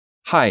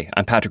Hi,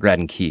 I'm Patrick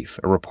Radden Keefe,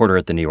 a reporter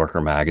at The New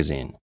Yorker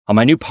magazine. On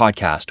my new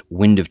podcast,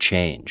 Wind of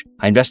Change,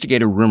 I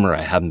investigate a rumor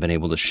I haven't been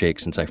able to shake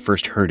since I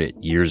first heard it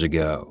years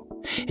ago.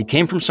 It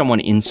came from someone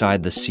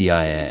inside the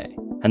CIA,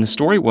 and the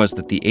story was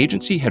that the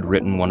agency had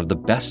written one of the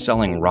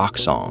best-selling rock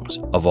songs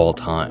of all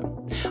time,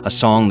 a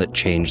song that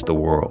changed the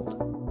world.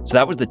 So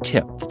that was the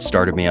tip that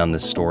started me on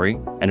this story,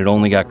 and it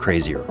only got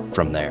crazier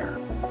from there.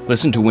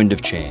 Listen to Wind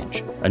of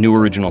Change, a new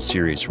original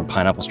series from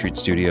Pineapple Street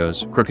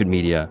Studios, Crooked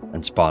Media,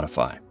 and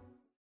Spotify.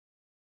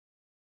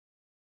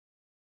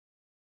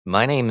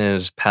 My name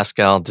is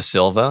Pascal Da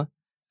Silva.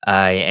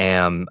 I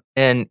am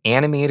an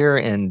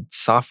animator and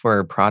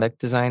software product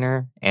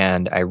designer,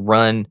 and I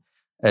run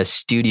a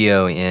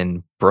studio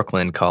in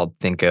Brooklyn called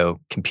Thinko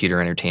Computer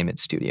Entertainment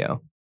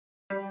Studio.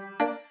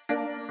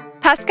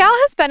 Pascal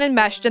has been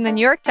enmeshed in the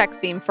New York tech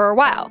scene for a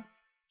while.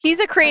 He's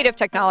a creative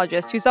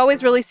technologist who's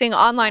always releasing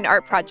online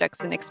art projects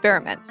and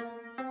experiments.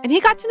 And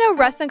he got to know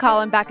Russ and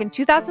Colin back in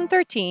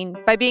 2013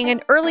 by being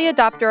an early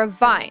adopter of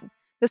Vine,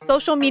 the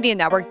social media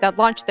network that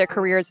launched their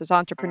careers as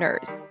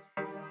entrepreneurs.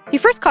 He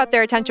first caught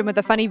their attention with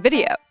a funny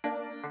video.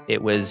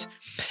 It was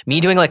me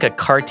doing like a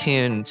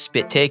cartoon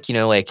spit take,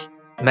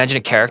 imagine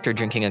a character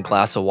drinking a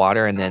glass of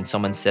water and then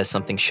someone says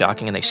something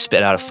shocking and they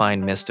spit out a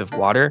fine mist of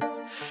water.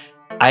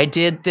 I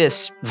did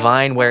this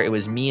Vine where it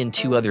was me and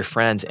two other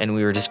friends and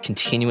we were just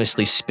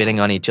continuously spitting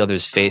on each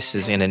other's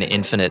faces in an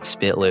infinite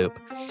spit loop.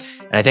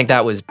 And I think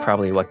that was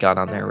probably what got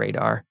on their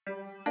radar.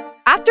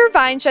 After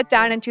Vine shut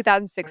down in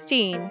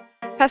 2016,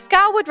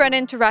 Pascal would run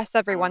into Russ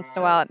every once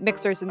in a while at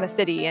mixers in the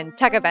city and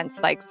tech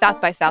events like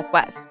South by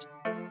Southwest.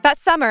 That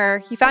summer,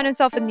 he found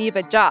himself in need of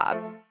a job,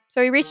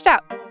 so he reached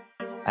out.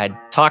 I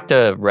talked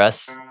to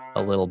Russ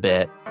a little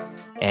bit,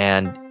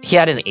 and he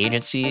had an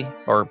agency,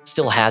 or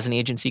still has an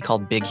agency,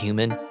 called Big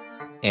Human.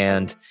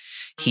 And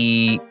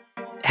he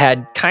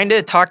had kind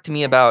of talked to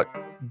me about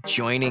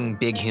joining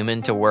Big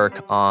Human to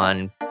work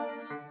on,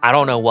 I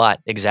don't know what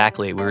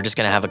exactly. We were just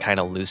going to have a kind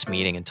of loose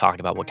meeting and talk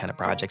about what kind of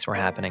projects were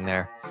happening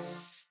there.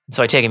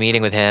 So I take a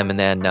meeting with him, and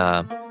then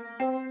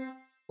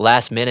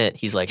last minute,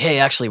 he's like, hey,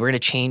 actually, we're going to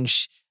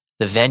change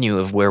the venue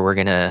of where we're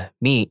going to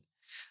meet.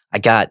 I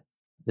got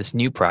this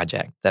new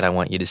project that I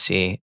want you to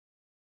see.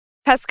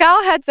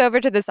 Pascal heads over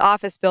to this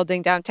office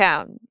building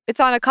downtown. It's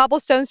on a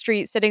cobblestone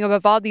street sitting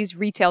above all these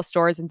retail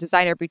stores and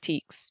designer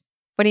boutiques.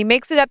 When he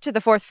makes it up to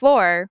the fourth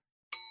floor,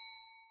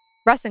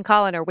 Russ and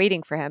Colin are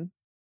waiting for him.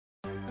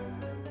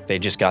 They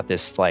just got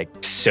this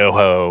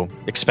Soho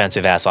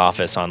expensive ass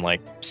office on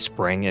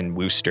Spring and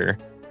Wooster.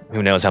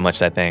 Who knows how much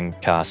that thing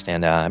cost.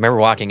 And I remember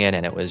walking in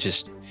and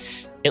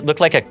it looked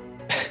like a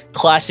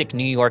classic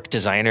New York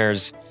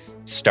designer's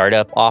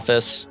startup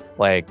office.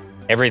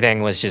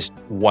 Everything was just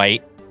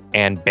white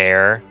and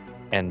bare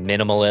and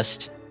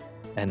minimalist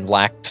and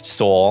lacked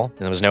soul. And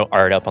there was no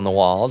art up on the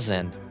walls.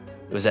 And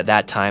it was at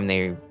that time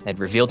they had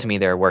revealed to me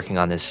they were working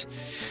on this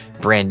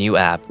brand new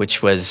app,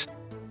 which was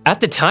at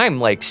the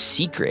time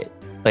secret.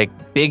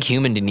 Big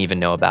Human didn't even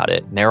know about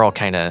it. And they're all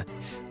kind of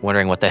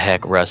wondering what the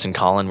heck Russ and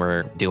Colin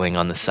were doing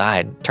on the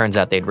side. Turns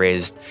out they'd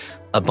raised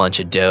a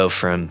bunch of dough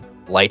from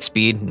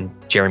Lightspeed, and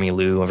Jeremy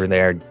Liu over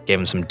there gave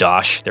them some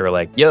dosh. They were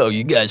like, yo,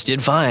 you guys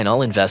did fine.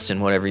 I'll invest in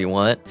whatever you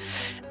want.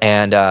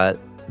 And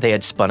they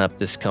had spun up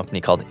this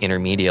company called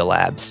Intermedia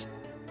Labs.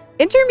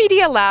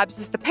 Intermedia Labs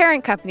is the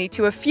parent company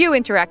to a few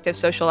interactive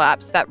social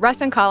apps that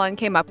Russ and Colin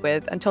came up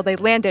with until they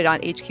landed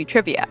on HQ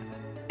Trivia.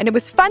 And it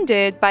was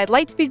funded by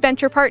Lightspeed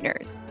Venture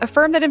Partners, a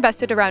firm that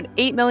invested around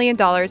 $8 million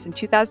in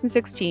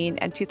 2016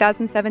 and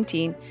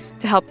 2017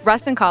 to help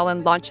Russ and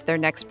Colin launch their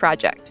next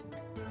project.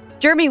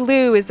 Jeremy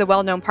Liu is the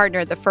well-known partner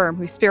at the firm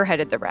who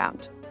spearheaded the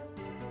round.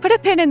 Put a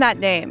pin in that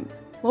name.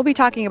 We'll be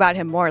talking about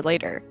him more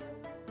later.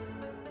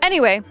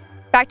 Anyway,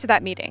 back to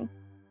that meeting.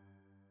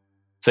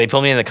 So they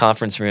pulled me in the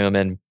conference room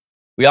and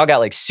we all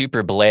got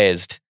super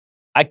blazed.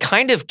 I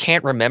kind of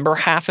can't remember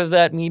half of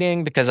that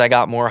meeting because I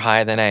got more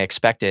high than I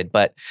expected,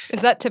 but...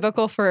 Is that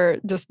typical for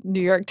just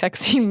New York tech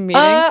scene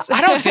meetings?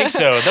 I don't think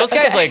so. Those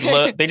guys,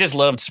 they just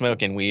loved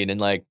smoking weed and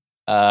but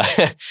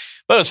it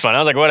was fun. I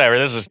was like, whatever,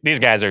 these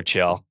guys are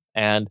chill.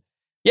 And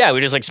yeah,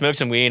 we just smoked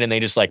some weed and they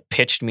just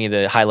pitched me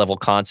the high-level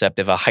concept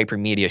of a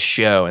hypermedia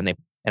show. And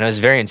I was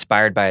very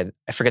inspired by,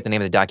 I forget the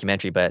name of the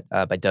documentary, but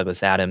by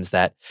Douglas Adams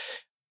that...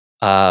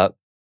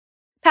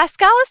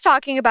 Pascal is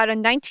talking about a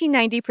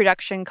 1990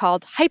 production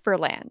called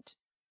Hyperland.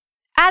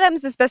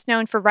 Adams is best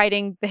known for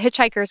writing The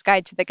Hitchhiker's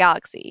Guide to the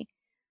Galaxy,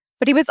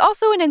 but he was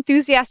also an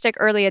enthusiastic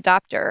early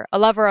adopter, a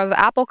lover of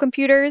Apple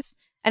computers,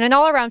 and an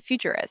all-around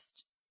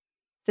futurist.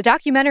 The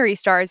documentary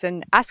stars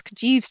an Ask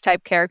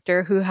Jeeves-type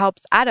character who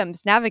helps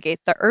Adams navigate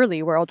the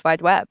early World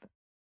Wide Web.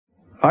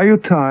 Are you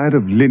tired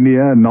of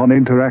linear,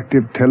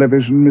 non-interactive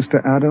television,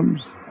 Mr.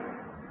 Adams?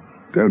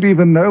 Don't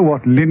even know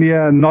what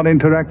linear,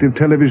 non-interactive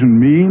television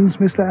means,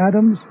 Mr.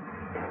 Adams?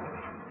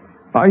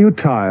 Are you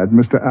tired,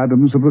 Mr.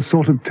 Adams, of the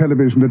sort of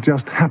television that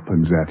just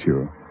happens at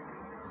you?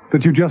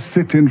 That you just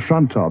sit in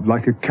front of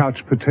like a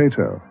couch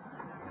potato?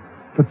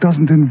 That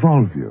doesn't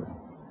involve you?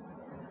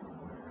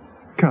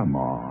 Come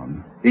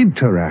on,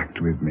 interact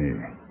with me.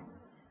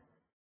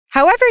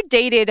 However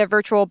dated a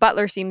virtual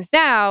butler seems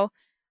now,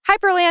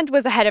 Hyperland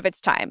was ahead of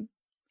its time.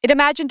 It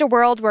imagined a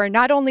world where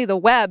not only the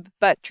web,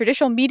 but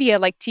traditional media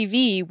like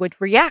TV would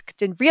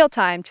react in real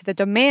time to the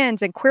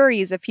demands and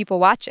queries of people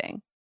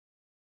watching.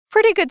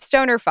 Pretty good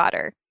stoner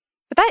fodder.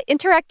 But that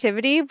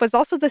interactivity was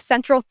also the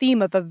central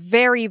theme of a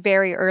very,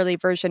 very early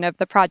version of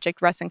the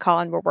project Russ and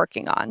Colin were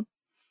working on,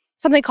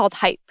 something called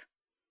Hype.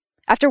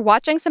 After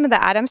watching some of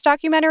the Addams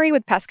documentary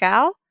with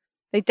Pascal,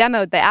 they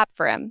demoed the app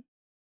for him.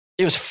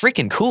 It was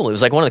freaking cool. It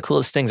was like one of the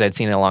coolest things I'd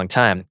seen in a long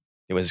time.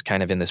 It was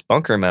kind of in this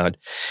bunker mode.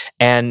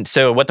 And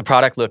so what the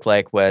product looked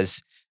like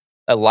was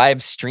a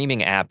live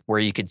streaming app where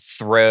you could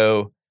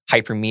throw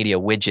hypermedia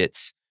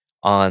widgets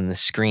on the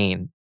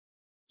screen.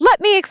 Let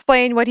me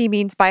explain what he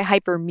means by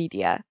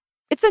hypermedia.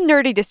 It's a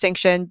nerdy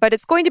distinction, but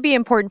it's going to be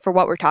important for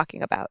what we're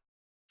talking about.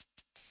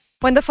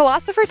 When the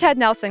philosopher Ted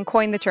Nelson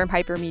coined the term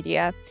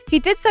hypermedia, he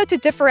did so to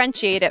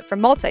differentiate it from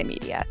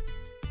multimedia.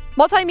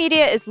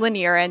 Multimedia is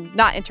linear and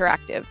not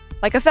interactive,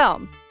 like a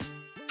film.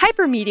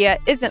 Hypermedia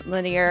isn't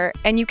linear,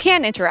 and you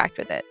can interact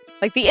with it,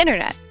 like the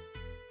internet.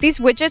 These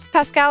widgets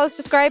Pascal is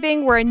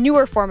describing were a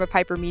newer form of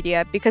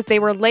hypermedia because they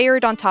were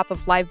layered on top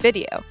of live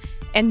video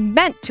and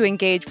meant to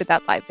engage with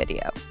that live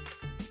video.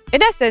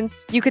 In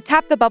essence, you could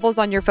tap the bubbles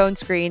on your phone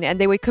screen and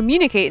they would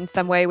communicate in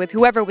some way with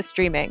whoever was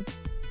streaming.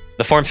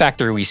 The form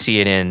factor we see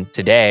it in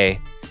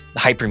today, the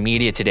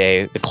hypermedia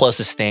today, the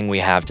closest thing we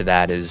have to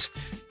that is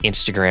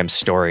Instagram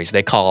stories.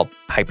 They call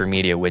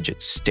hypermedia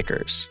widgets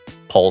stickers,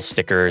 poll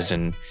stickers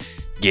and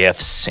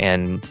GIFs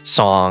and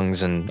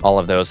songs and all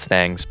of those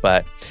things.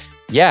 But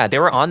yeah, they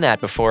were on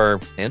that before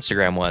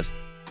Instagram was.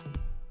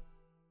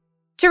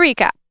 To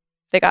recap,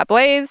 they got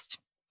blazed,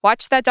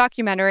 watched that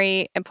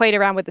documentary, and played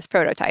around with this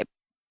prototype.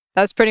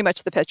 That was pretty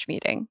much the pitch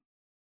meeting.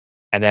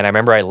 And then I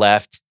remember I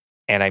left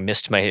and I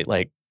missed my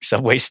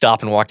subway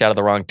stop and walked out of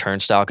the wrong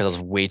turnstile because I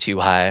was way too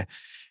high.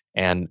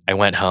 And I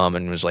went home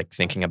and was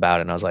thinking about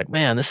it. And I was like,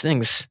 man, this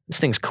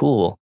thing's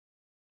cool.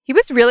 He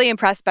was really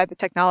impressed by the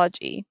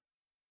technology.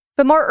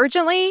 But more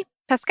urgently,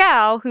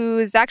 Pascal, who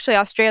is actually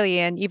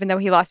Australian, even though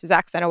he lost his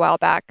accent a while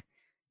back,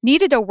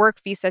 needed a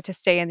work visa to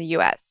stay in the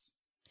US.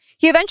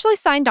 He eventually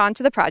signed on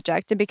to the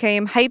project and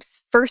became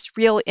Hype's first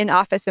real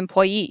in-office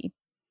employee.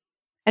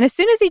 And as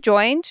soon as he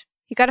joined,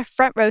 he got a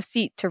front row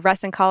seat to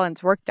Russ and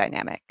Colin's work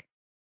dynamic.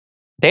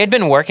 They had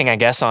been working, I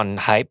guess, on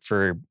Hype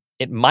for,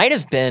 it might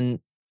have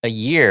been a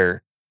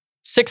year,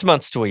 6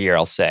 months to a year,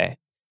 I'll say,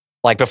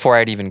 before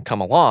I'd even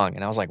come along.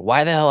 And I was like,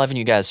 why the hell haven't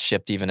you guys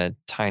shipped even a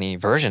tiny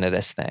version of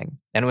this thing?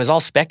 And it was all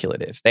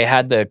speculative. They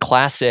had the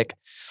classic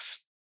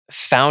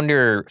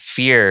founder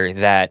fear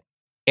that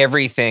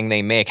everything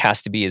they make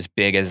has to be as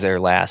big as their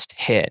last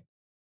hit.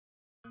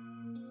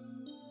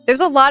 There's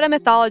a lot of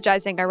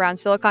mythologizing around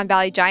Silicon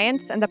Valley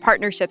giants and the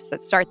partnerships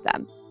that start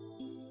them.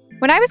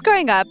 When I was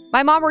growing up,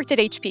 my mom worked at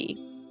HP.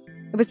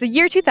 It was the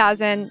year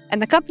 2000,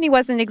 and the company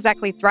wasn't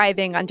exactly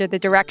thriving under the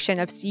direction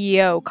of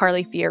CEO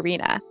Carly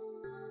Fiorina.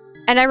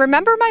 And I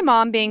remember my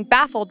mom being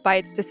baffled by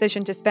its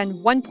decision to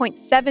spend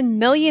 $1.7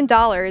 million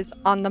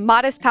on the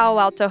modest Palo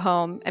Alto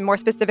home, and more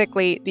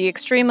specifically, the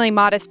extremely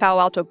modest Palo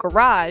Alto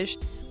garage,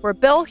 where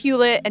Bill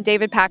Hewlett and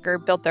David Packer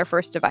built their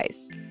first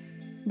device.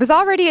 It was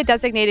already a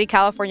designated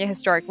California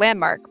historic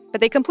landmark, but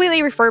they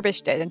completely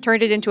refurbished it and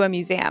turned it into a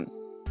museum.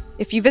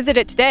 If you visit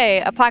it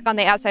today, a plaque on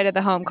the outside of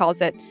the home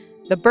calls it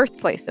the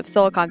birthplace of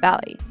Silicon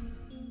Valley.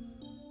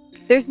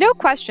 There's no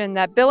question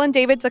that Bill and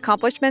David's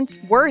accomplishments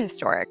were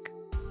historic,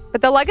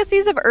 but the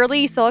legacies of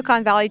early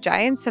Silicon Valley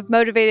giants have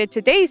motivated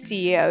today's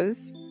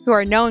CEOs, who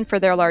are known for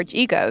their large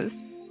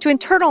egos, to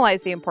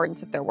internalize the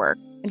importance of their work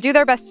and do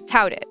their best to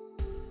tout it,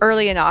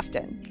 early and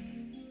often.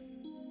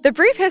 The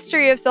brief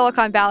history of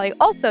Silicon Valley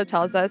also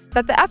tells us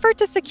that the effort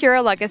to secure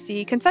a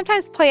legacy can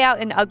sometimes play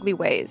out in ugly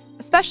ways,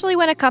 especially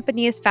when a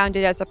company is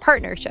founded as a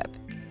partnership.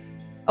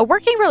 A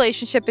working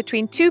relationship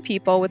between two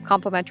people with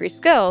complementary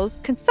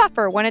skills can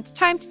suffer when it's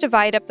time to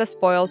divide up the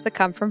spoils that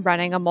come from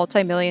running a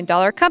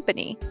multi-million-dollar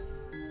company.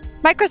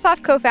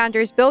 Microsoft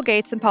co-founders Bill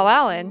Gates and Paul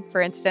Allen,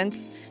 for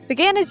instance,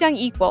 began as young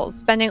equals,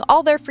 spending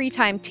all their free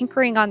time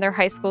tinkering on their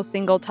high school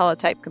single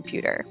teletype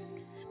computer.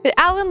 But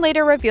Allen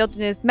later revealed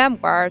in his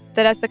memoir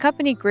that as the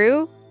company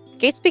grew,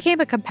 Gates became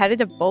a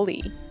competitive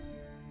bully.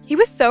 He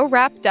was so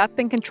wrapped up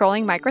in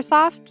controlling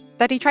Microsoft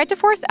that he tried to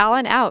force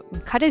Allen out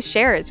and cut his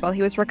shares while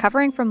he was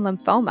recovering from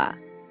lymphoma.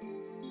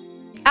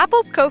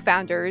 Apple's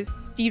co-founders,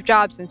 Steve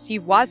Jobs and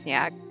Steve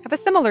Wozniak, have a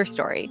similar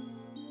story.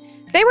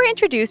 They were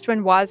introduced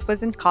when Woz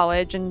was in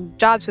college and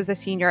Jobs was a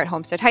senior at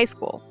Homestead High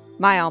School,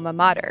 my alma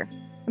mater,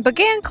 and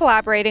began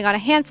collaborating on a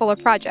handful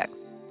of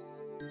projects.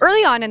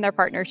 Early on in their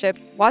partnership,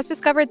 Woz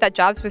discovered that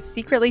Jobs was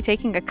secretly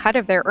taking a cut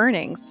of their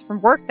earnings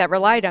from work that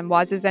relied on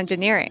Woz's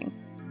engineering.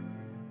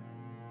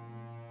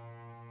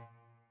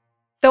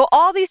 Though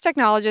all these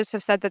technologists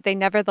have said that they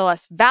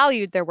nevertheless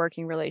valued their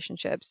working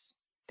relationships,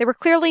 they were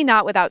clearly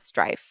not without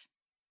strife.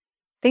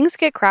 Things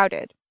get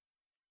crowded,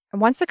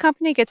 and once a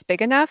company gets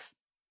big enough,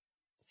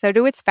 so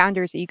do its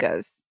founders'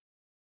 egos.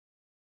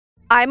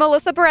 I'm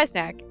Alyssa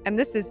Bereznek, and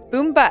this is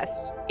Boom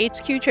Bust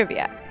HQ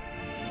Trivia.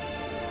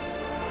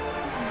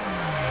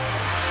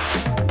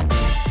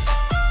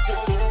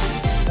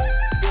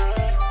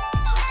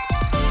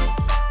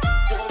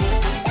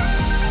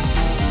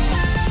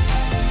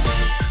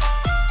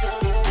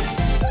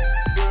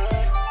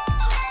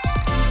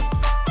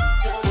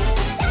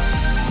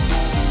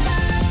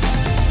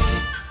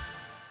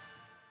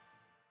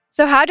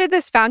 So how did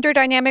this founder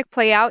dynamic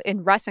play out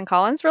in Russ and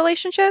Colin's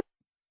relationship?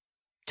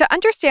 To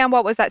understand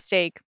what was at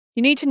stake,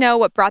 you need to know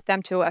what brought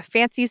them to a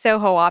fancy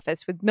Soho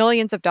office with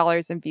millions of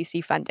dollars in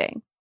VC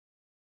funding.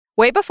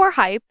 Way before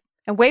Hype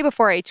and way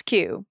before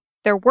HQ,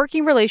 their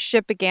working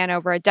relationship began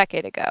over a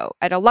decade ago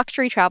at a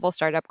luxury travel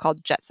startup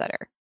called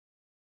Jetsetter.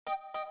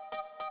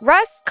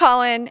 Russ,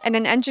 Colin, and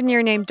an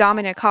engineer named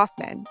Dominic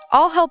Hoffman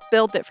all helped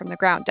build it from the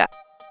ground up.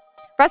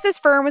 Russ's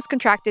firm was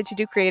contracted to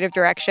do creative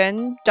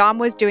direction, Dom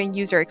was doing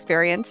user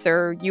experience,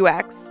 or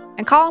UX,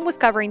 and Colin was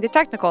covering the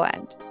technical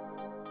end.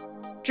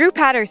 Drew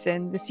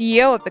Patterson, the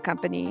CEO of the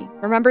company,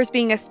 remembers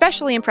being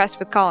especially impressed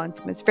with Colin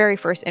from his very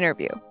first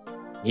interview.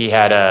 He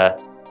had an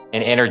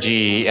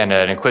energy and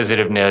an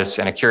inquisitiveness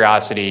and a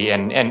curiosity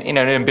and an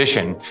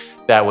ambition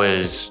that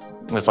was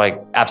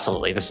like,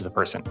 absolutely, this is the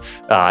person.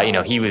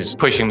 He was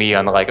pushing me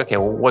on the okay,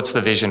 well, what's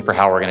the vision for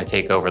how we're going to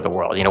take over the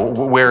world?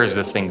 Where is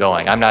this thing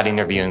going? I'm not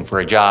interviewing for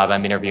a job.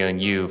 I'm interviewing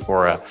you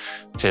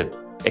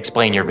to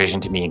explain your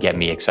vision to me and get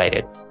me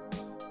excited.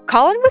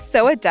 Colin was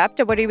so adept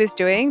at what he was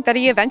doing that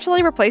he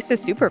eventually replaced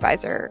his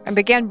supervisor and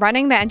began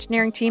running the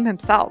engineering team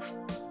himself.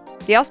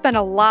 They all spent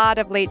a lot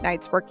of late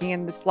nights working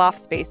in this loft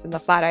space in the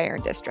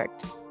Flatiron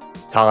district.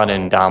 Colin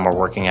and Dom were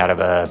working out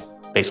of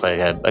basically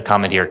a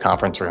commandeer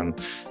conference room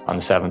on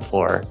the 7th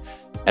floor.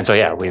 And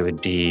so, we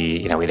would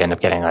be, we'd end up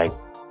getting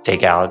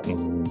takeout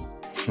and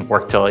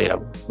work till,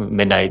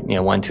 midnight,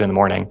 1, 2 in the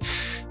morning.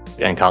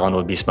 And Colin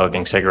would be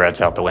smoking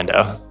cigarettes out the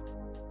window.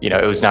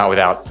 It was not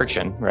without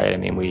friction, right? I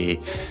mean, we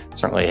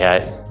certainly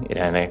had,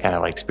 in the kind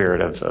of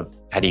spirit of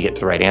how do you get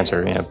to the right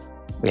answer?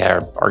 We had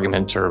our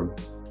arguments or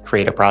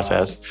creative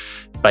process.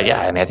 But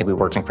I think we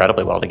worked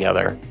incredibly well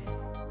together.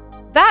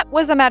 That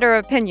was a matter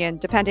of opinion,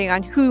 depending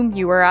on whom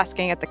you were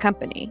asking at the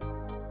company.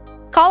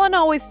 Colin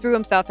always threw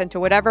himself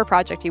into whatever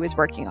project he was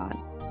working on,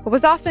 but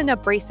was often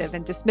abrasive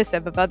and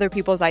dismissive of other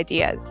people's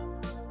ideas.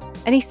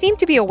 And he seemed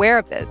to be aware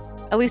of this,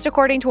 at least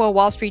according to a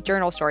Wall Street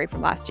Journal story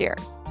from last year.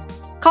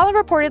 Colin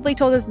reportedly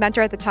told his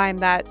mentor at the time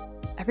that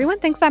everyone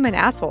thinks I'm an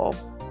asshole,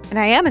 and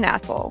I am an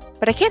asshole,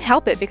 but I can't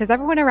help it because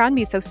everyone around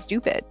me is so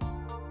stupid.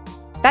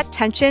 That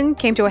tension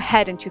came to a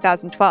head in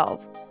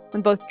 2012,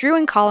 when both Drew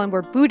and Colin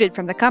were booted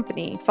from the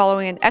company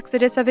following an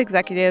exodus of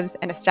executives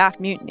and a staff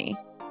mutiny.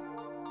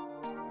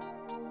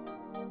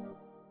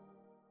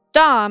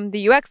 Dom,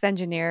 the UX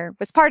engineer,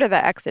 was part of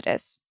the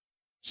exodus.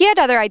 He had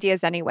other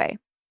ideas anyway.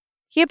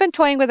 He had been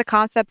toying with a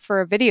concept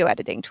for a video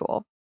editing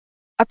tool,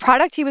 a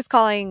product he was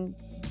calling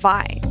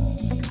Vine.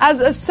 As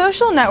a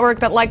social network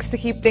that likes to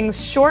keep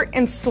things short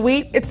and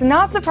sweet, it's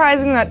not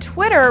surprising that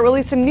Twitter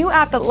released a new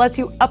app that lets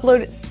you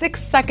upload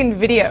 6-second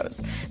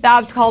videos. The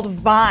app's called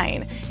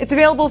Vine. It's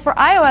available for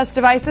iOS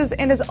devices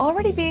and is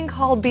already being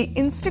called the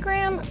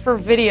Instagram for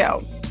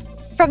video.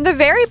 From the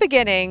very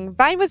beginning,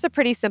 Vine was a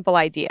pretty simple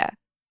idea.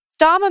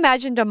 Dom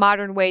imagined a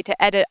modern way to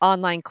edit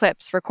online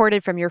clips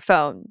recorded from your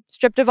phone,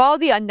 stripped of all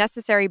the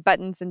unnecessary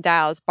buttons and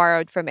dials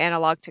borrowed from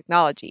analog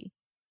technology.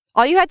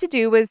 All you had to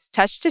do was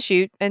touch to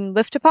shoot and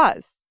lift to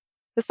pause.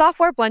 The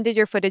software blended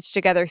your footage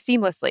together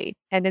seamlessly,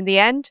 and in the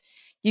end,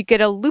 you'd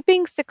get a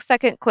looping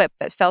 6-second clip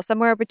that fell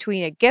somewhere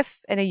between a GIF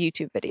and a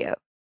YouTube video.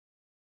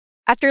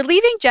 After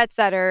leaving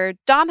Jetsetter,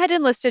 Dom had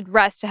enlisted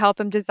Russ to help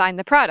him design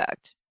the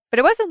product, but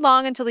it wasn't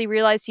long until he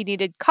realized he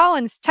needed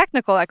Colin's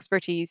technical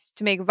expertise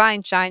to make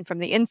Vine shine from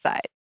the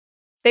inside.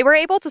 They were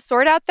able to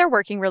sort out their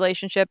working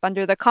relationship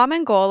under the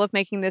common goal of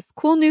making this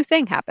cool new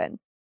thing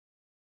happen.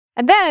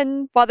 And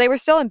then, while they were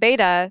still in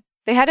beta,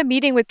 they had a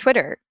meeting with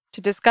Twitter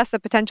to discuss a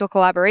potential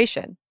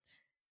collaboration.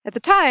 At the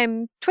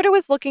time, Twitter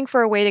was looking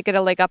for a way to get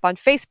a leg up on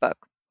Facebook,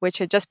 which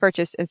had just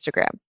purchased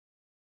Instagram.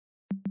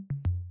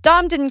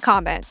 Dom didn't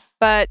comment,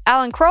 but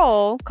Alan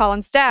Kroll,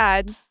 Colin's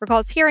dad,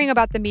 recalls hearing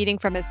about the meeting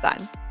from his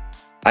son.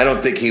 I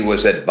don't think he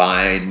was at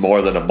Vine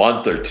more than a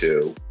month or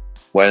two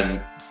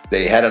when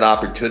they had an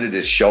opportunity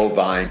to show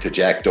Vine to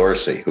Jack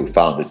Dorsey, who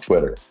founded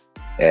Twitter.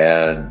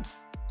 And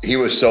he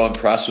was so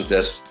impressed with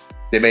this,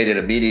 they made an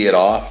immediate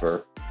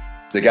offer.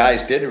 The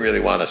guys didn't really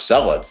want to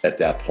sell it at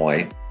that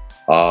point.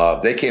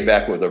 They came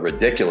back with a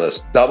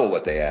ridiculous double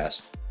what they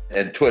asked,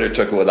 and Twitter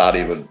took it without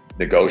even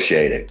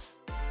negotiating.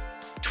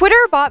 Twitter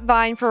bought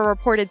Vine for a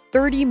reported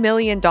 $30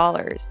 million.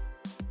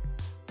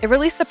 It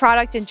released the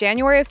product in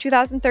January of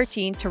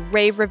 2013 to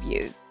rave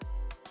reviews.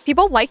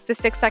 People liked the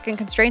 6-second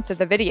constraints of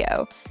the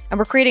video and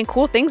were creating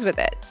cool things with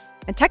it,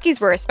 and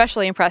techies were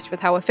especially impressed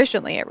with how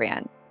efficiently it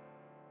ran.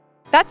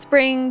 That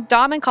spring,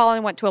 Dom and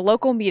Colin went to a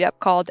local meetup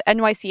called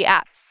NYC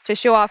Apps to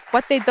show off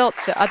what they'd built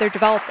to other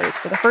developers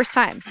for the first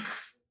time.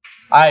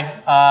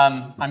 Hi,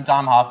 I'm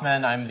Dom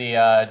Hoffman. I'm the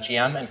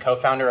GM and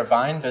co-founder of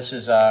Vine. This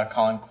is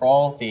Colin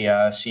Kroll, the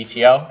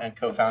CTO and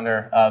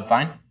co-founder of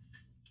Vine.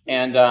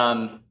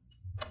 And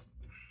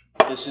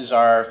this is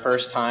our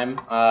first time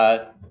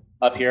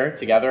up here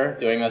together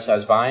doing this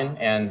as Vine,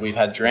 and we've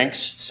had drinks,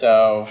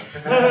 so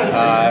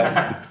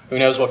who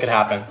knows what could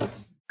happen.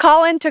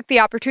 Colin took the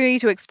opportunity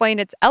to explain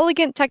its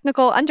elegant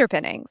technical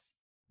underpinnings.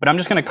 But I'm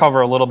just going to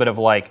cover a little bit of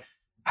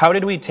how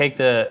did we take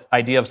the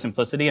idea of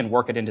simplicity and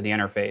work it into the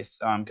interface?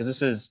 Because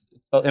this is,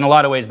 in a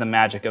lot of ways, the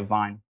magic of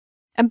Vine.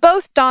 And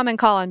both Dom and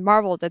Colin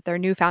marveled at their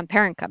newfound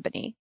parent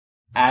company.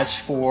 As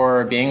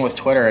for being with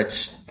Twitter,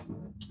 it's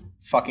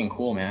fucking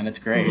cool, man. It's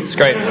great. It's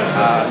great.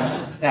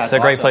 It's a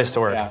great place to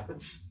work. Yeah,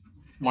 it's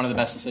one of the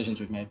best decisions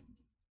we've made.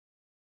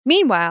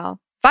 Meanwhile,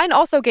 Vine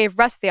also gave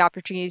Russ the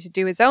opportunity to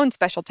do his own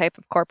special type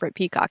of corporate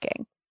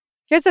peacocking.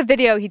 Here's a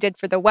video he did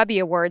for the Webby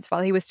Awards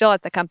while he was still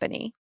at the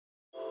company.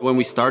 When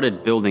we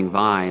started building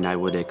Vine, I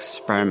would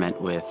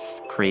experiment with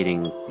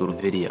creating little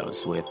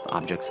videos with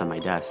objects on my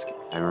desk.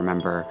 I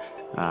remember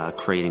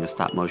creating a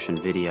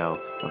stop-motion video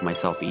of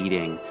myself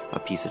eating a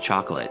piece of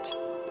chocolate.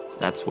 So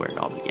that's where it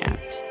all began.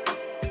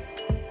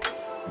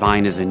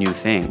 Vine is a new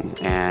thing,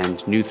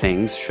 and new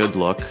things should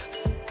look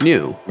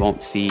new. You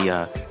won't see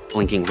a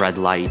blinking red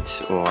light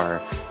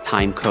or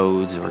time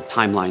codes or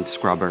timeline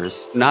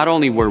scrubbers. Not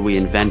only were we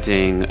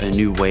inventing a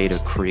new way to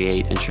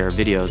create and share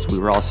videos, we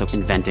were also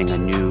inventing a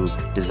new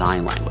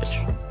design language.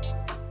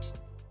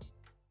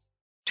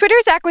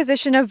 Twitter's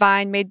acquisition of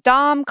Vine made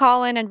Dom,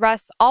 Colin, and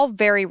Russ all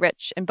very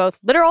rich in both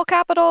literal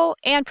capital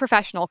and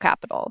professional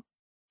capital,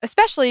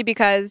 especially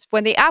because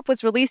when the app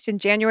was released in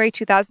January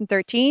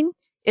 2013,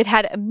 it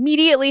had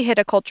immediately hit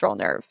a cultural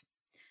nerve.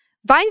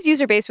 Vine's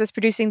user base was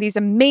producing these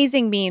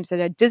amazing memes at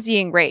a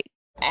dizzying rate.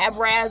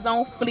 Abraz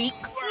on fleek.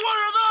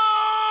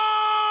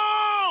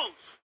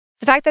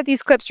 The fact that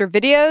these clips were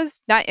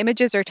videos, not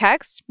images or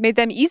text, made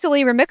them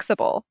easily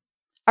remixable.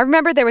 I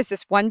remember there was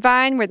this one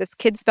Vine where this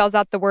kid spells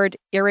out the word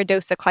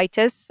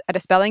iridocyclitis at a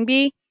spelling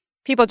bee.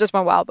 People just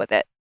went wild with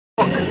it.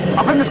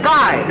 Up in the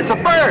sky, it's a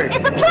bird.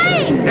 It's a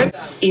plane.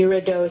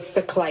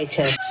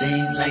 Iridocyclitis.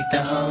 Seem like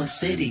the whole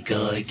city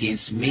go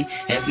against me.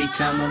 Every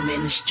time I'm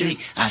in the street,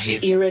 I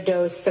hear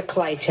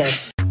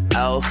iridocyclitis.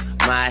 Oh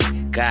my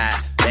God,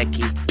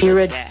 Becky.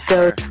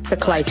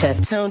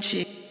 Iridocyclitis. Don't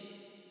you?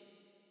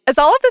 As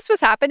all of this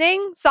was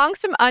happening, songs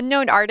from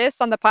unknown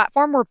artists on the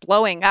platform were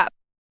blowing up.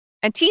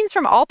 And teens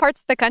from all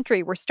parts of the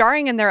country were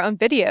starring in their own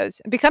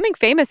videos and becoming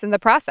famous in the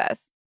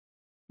process.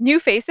 New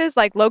faces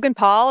like Logan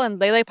Paul and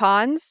Lele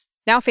Pons,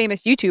 now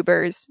famous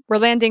YouTubers, were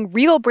landing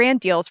real brand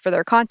deals for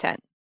their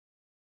content.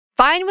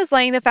 Vine was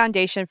laying the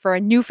foundation for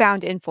a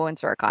newfound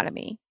influencer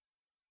economy.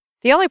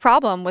 The only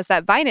problem was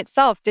that Vine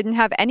itself didn't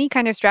have any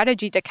kind of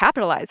strategy to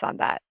capitalize on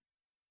that.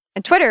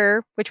 And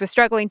Twitter, which was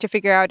struggling to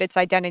figure out its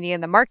identity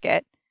in the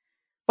market,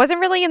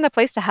 wasn't really in the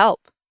place to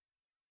help.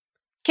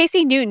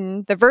 Casey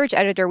Newton, the Verge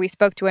editor we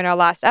spoke to in our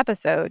last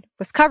episode,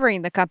 was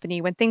covering the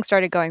company when things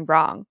started going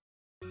wrong.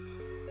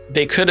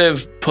 They could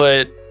have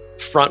put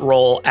front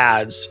roll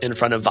ads in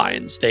front of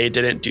Vines. They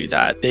didn't do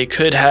that. They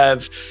could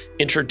have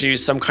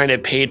introduced some kind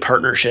of paid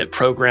partnership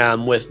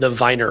program with the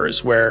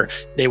Viners where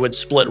they would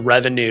split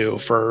revenue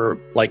for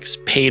like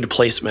paid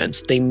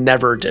placements. They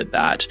never did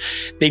that.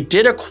 They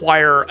did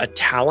acquire a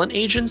talent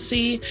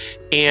agency,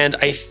 and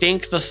I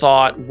think the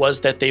thought was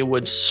that they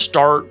would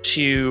start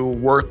to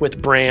work with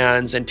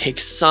brands and take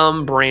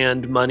some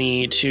brand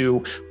money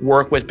to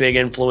work with big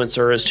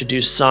influencers to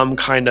do some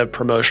kind of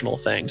promotional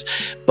things.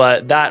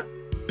 But that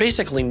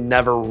basically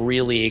never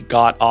really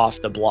got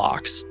off the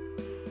blocks.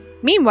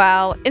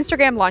 Meanwhile,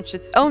 Instagram launched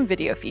its own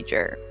video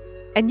feature,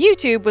 and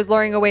YouTube was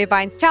luring away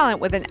Vine's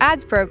talent with an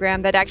ads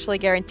program that actually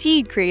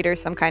guaranteed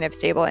creators some kind of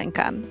stable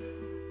income.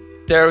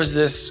 There was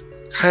this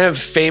kind of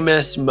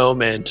famous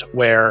moment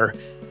where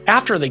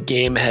after the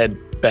game had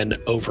been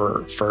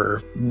over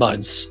for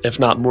months, if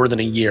not more than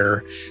a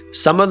year,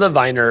 some of the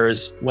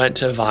Viners went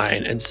to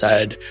Vine and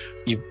said,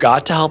 "You've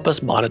got to help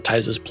us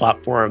monetize this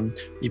platform.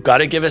 You've got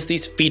to give us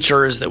these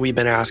features that we've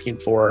been asking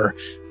for,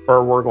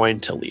 or we're going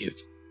to leave."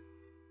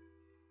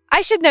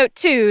 I should note,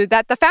 too,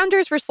 that the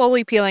founders were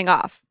slowly peeling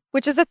off,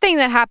 which is a thing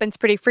that happens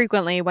pretty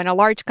frequently when a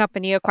large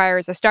company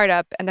acquires a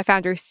startup and the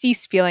founders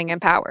cease feeling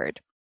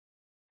empowered.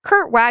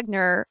 Kurt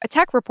Wagner, a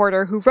tech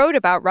reporter who wrote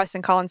about Russ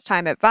and Colin's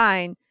time at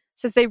Vine,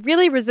 says they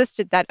really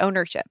resisted that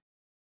ownership.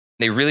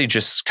 They really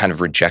just kind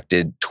of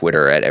rejected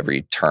Twitter at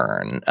every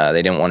turn.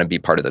 They didn't want to be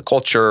part of the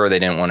culture. They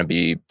didn't want to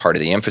be part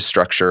of the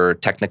infrastructure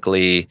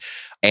technically.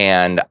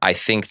 And I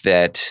think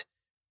that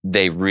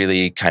they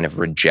really kind of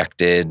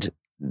rejected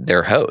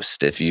their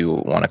host, if you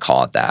want to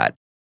call it that.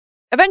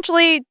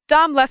 Eventually,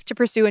 Dom left to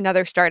pursue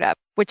another startup,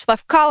 which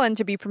left Colin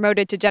to be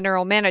promoted to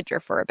general manager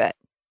for a bit.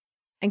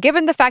 And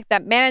given the fact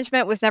that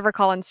management was never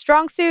Colin's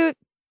strong suit,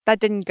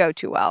 that didn't go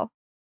too well.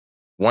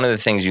 One of the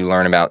things you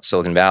learn about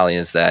Silicon Valley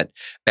is that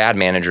bad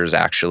managers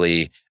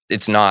actually,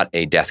 it's not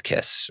a death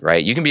kiss,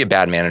 right? You can be a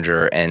bad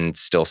manager and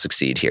still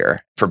succeed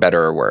here, for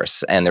better or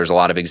worse. And there's a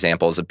lot of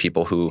examples of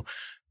people who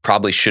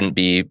probably shouldn't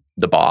be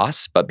the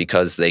boss, but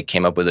because they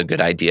came up with a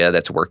good idea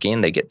that's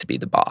working, they get to be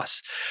the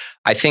boss.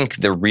 I think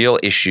the real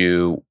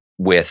issue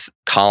with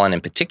Colin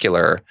in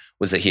particular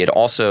was that he had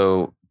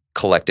also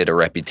collected a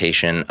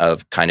reputation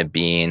of kind of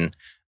being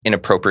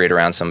inappropriate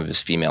around some of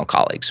his female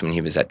colleagues when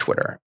he was at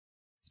Twitter.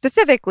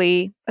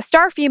 Specifically, a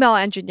star female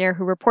engineer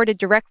who reported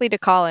directly to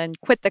Colin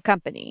quit the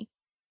company.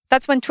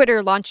 That's when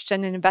Twitter launched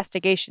an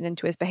investigation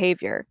into his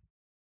behavior.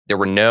 There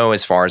were no,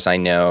 as far as I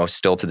know,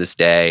 still to this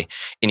day,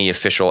 any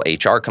official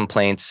HR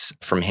complaints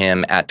from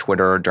him at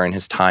Twitter during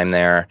his time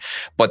there.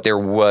 But there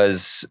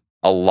was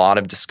a lot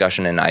of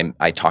discussion, and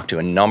I talked to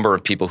a number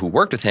of people who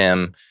worked with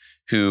him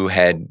who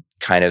had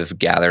kind of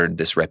gathered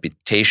this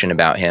reputation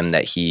about him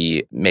that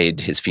he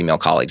made his female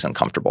colleagues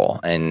uncomfortable.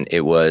 And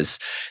it was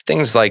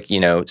things like,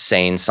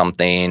 saying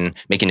something,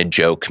 making a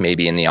joke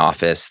maybe in the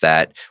office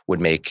that would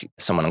make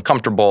someone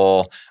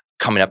uncomfortable,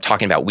 coming up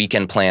talking about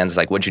weekend plans,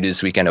 like, what'd you do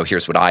this weekend? Oh,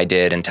 here's what I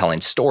did, and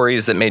telling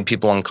stories that made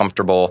people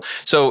uncomfortable.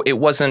 So it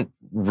wasn't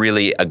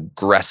really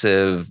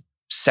aggressive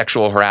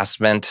sexual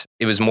harassment.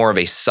 It was more of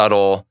a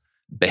subtle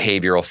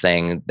behavioral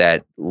thing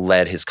that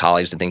led his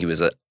colleagues to think he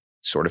was a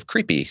sort of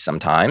creepy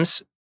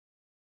sometimes.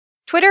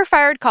 Twitter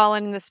fired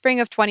Colin in the spring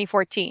of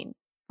 2014.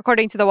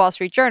 According to the Wall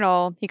Street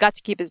Journal, he got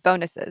to keep his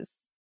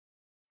bonuses.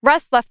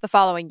 Russ left the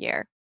following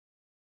year.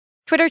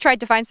 Twitter tried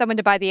to find someone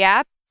to buy the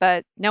app,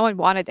 but no one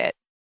wanted it.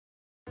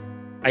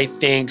 I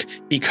think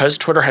because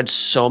Twitter had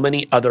so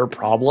many other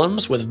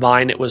problems with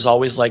Vine, it was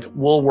always like,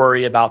 we'll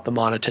worry about the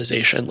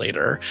monetization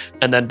later.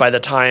 And then by the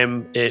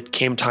time it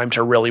came time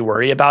to really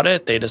worry about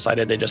it, they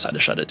decided they just had to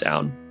shut it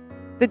down.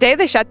 The day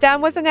the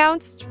shutdown was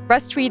announced,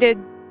 Russ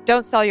tweeted,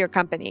 "Don't sell your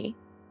company."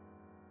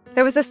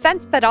 There was a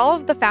sense that all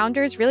of the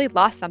founders really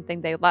lost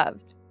something they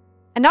loved.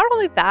 And not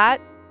only that,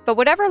 but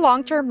whatever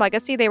long-term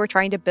legacy they were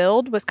trying to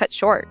build was cut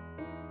short.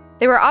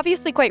 They were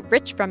obviously quite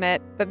rich from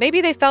it, but maybe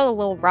they felt a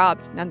little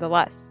robbed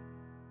nonetheless.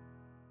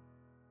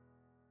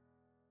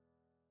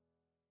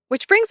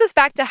 Which brings us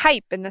back to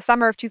Hype in the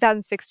summer of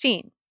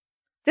 2016.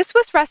 This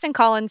was Russ and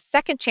Colin's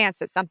second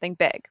chance at something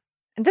big.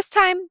 And this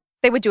time,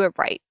 they would do it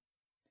right.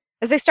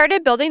 As they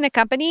started building the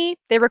company,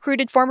 they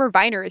recruited former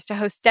Viners to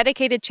host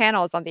dedicated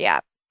channels on the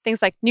app.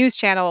 Things like news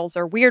channels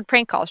or weird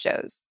prank call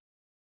shows.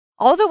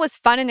 All of it was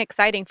fun and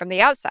exciting from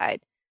the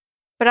outside.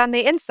 But on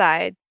the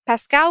inside,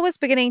 Pascal was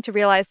beginning to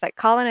realize that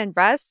Colin and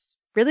Russ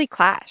really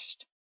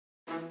clashed.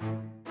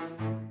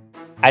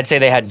 I'd say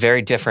they had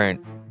very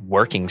different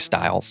working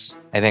styles.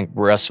 I think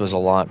Russ was a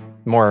lot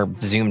more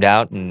zoomed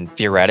out and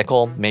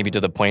theoretical, maybe to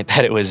the point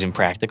that it was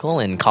impractical,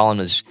 and Colin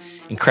was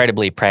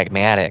incredibly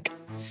pragmatic.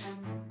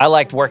 I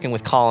liked working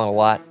with Colin a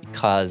lot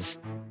because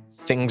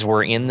things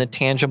were in the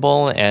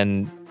tangible,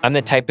 and I'm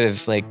the type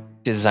of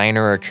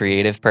designer or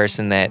creative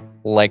person that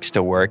likes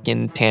to work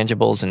in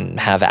tangibles and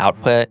have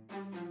output.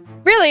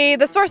 Really,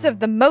 the source of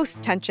the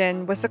most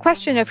tension was the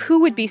question of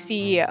who would be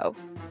CEO.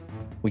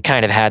 We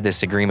kind of had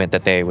this agreement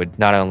that they would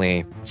not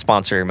only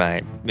sponsor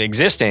my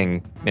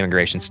existing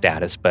immigration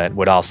status, but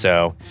would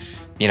also,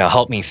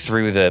 help me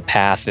through the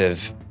path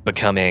of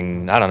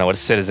becoming, a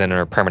citizen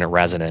or a permanent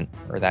resident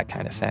or that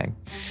kind of thing.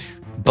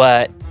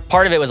 But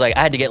part of it was I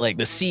had to get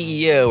the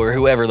CEO or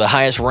whoever, the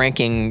highest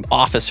ranking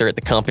officer at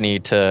the company,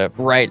 to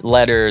write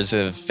letters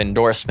of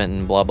endorsement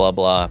and blah, blah,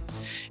 blah.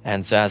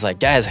 And so I was like,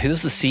 guys,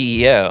 who's the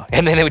CEO?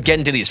 And then they would get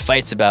into these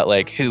fights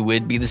about who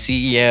would be the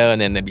CEO.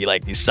 And then there'd be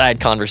these side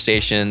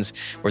conversations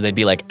where they'd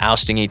be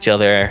ousting each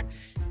other.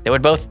 They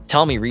would both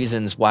tell me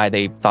reasons why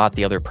they thought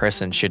the other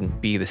person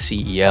shouldn't be the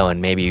CEO.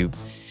 And maybe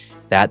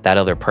that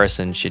other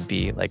person should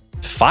be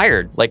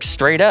fired,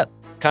 straight up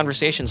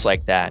conversations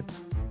like that.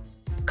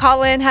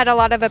 Colin had a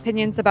lot of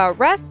opinions about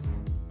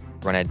Russ.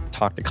 When I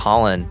talked to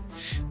Colin,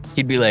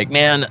 he'd be like,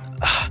 man,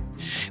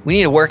 we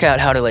need to work out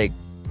how to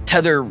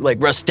tether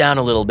Russ down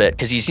a little bit,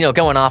 because he's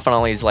going off on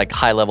all these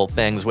high level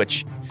things,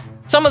 which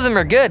some of them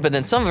are good, but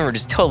then some of them are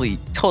just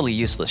totally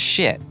useless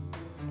shit.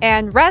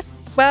 And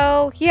Russ,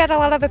 well, he had a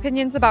lot of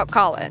opinions about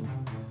Colin.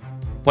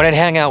 When I'd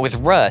hang out with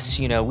Russ,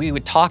 we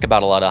would talk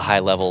about a lot of high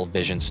level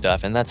vision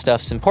stuff, and that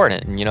stuff's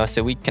important. And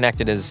so we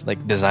connected as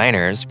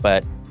designers,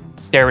 but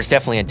there was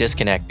definitely a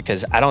disconnect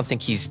because I don't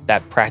think he's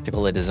that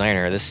practical a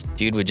designer. This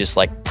dude would just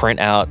print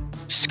out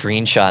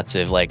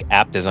screenshots of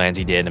app designs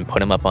he did and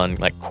put them up on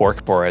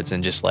cork boards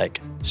and just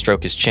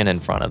stroke his chin in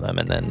front of them.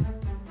 And then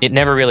it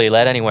never really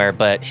led anywhere.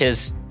 But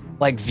his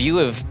view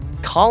of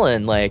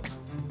Colin,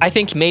 I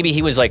think maybe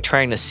he was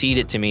trying to seed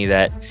it to me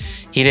that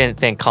he didn't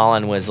think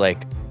Colin was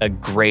a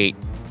great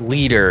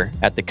leader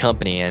at the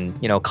company. And,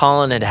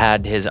 Colin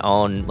had his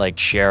own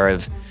share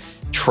of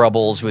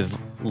troubles with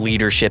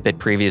leadership at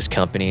previous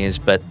companies,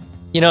 but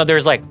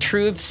there's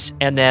truths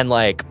and then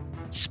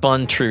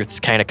spun truths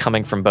kind of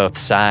coming from both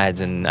sides,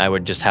 and I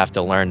would just have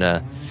to learn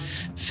to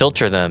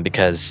filter them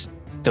because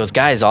those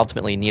guys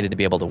ultimately needed to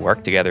be able to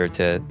work together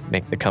to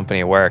make the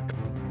company work.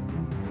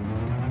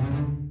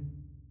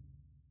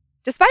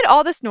 Despite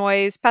all this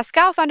noise,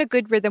 Pascal found a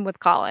good rhythm with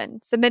Colin,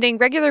 submitting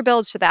regular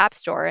builds to the App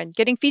Store and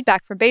getting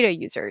feedback from beta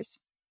users.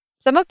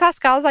 Some of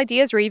Pascal's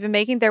ideas were even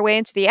making their way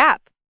into the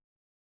app.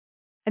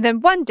 And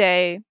then one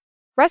day,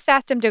 Russ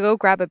asked him to go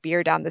grab a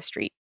beer down the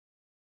street.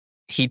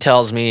 He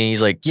tells me,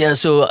 he's like, yeah,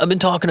 so I've been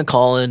talking to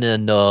Colin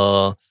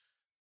and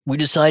we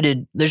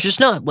decided there's just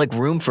not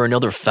room for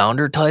another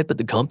founder type at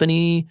the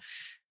company.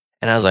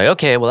 And I was like,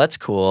 okay, well, that's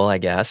cool, I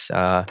guess.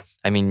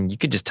 You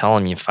could just tell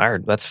him you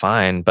fired. That's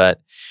fine. But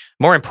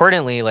more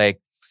importantly,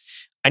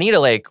 I need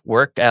to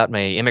work out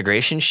my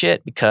immigration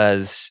shit,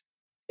 because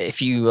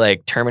if you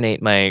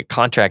terminate my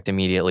contract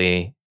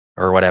immediately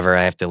or whatever,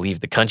 I have to leave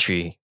the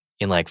country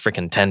in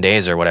freaking 10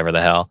 days or whatever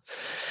the hell.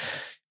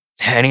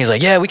 And he's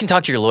like, yeah, we can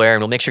talk to your lawyer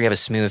and we'll make sure you have a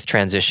smooth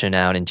transition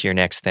out into your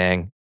next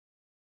thing.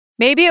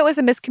 Maybe it was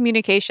a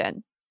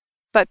miscommunication,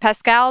 but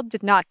Pascal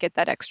did not get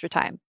that extra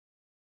time.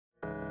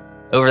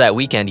 Over that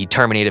weekend, he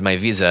terminated my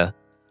visa.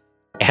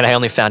 And I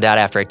only found out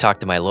after I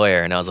talked to my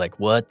lawyer, and I was like,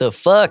 what the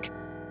fuck?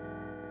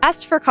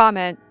 Asked for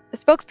comment, a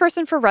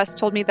spokesperson for Rust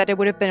told me that it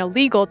would have been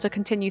illegal to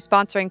continue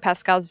sponsoring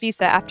Pascal's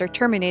visa after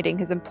terminating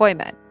his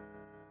employment.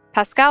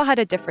 Pascal had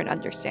a different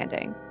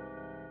understanding.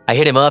 I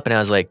hit him up and I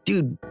was like,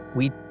 dude,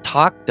 we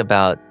talked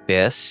about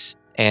this,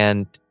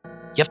 and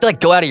you have to like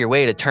go out of your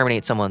way to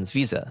terminate someone's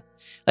visa.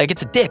 Like,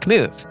 it's a dick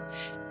move.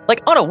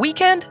 Like, on a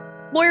weekend,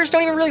 lawyers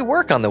don't even really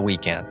work on the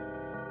weekend.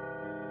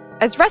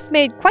 As Rust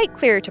made quite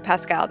clear to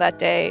Pascal that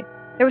day,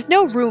 there was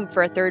no room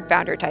for a third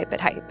founder type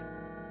at Hype.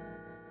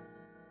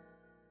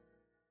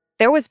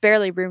 There was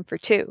barely room for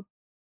two.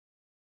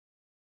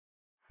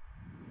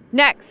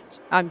 Next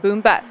on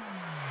Boom Bust.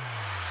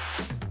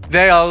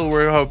 They all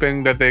were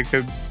hoping that they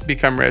could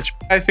become rich.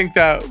 I think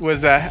that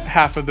was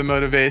half of the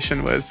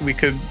motivation was we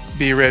could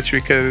be rich,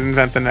 we could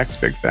invent the next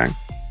big thing.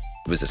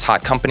 It was this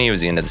hot company. It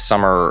was the end of the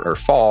summer or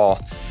fall.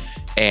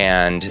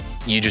 And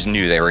you just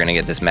knew they were going to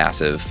get this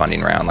massive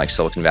funding round. Like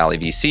Silicon Valley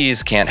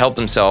VCs can't help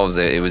themselves.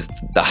 It was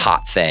the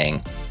hot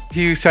thing.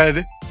 He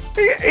said,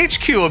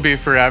 HQ will be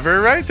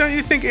forever, right? Don't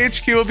you think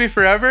HQ will be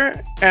forever?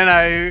 And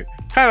I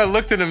kind of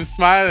looked at him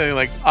smiling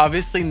like,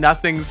 obviously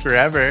nothing's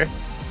forever.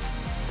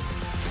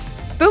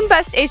 Boom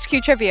Bust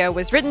HQ Trivia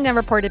was written and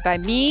reported by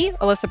me,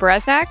 Alyssa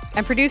Bereznak,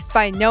 and produced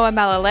by Noah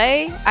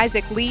Malalay,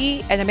 Isaac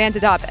Lee, and Amanda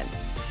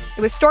Dobbins.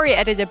 It was story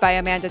edited by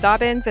Amanda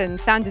Dobbins and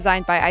sound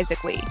designed by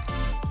Isaac Lee.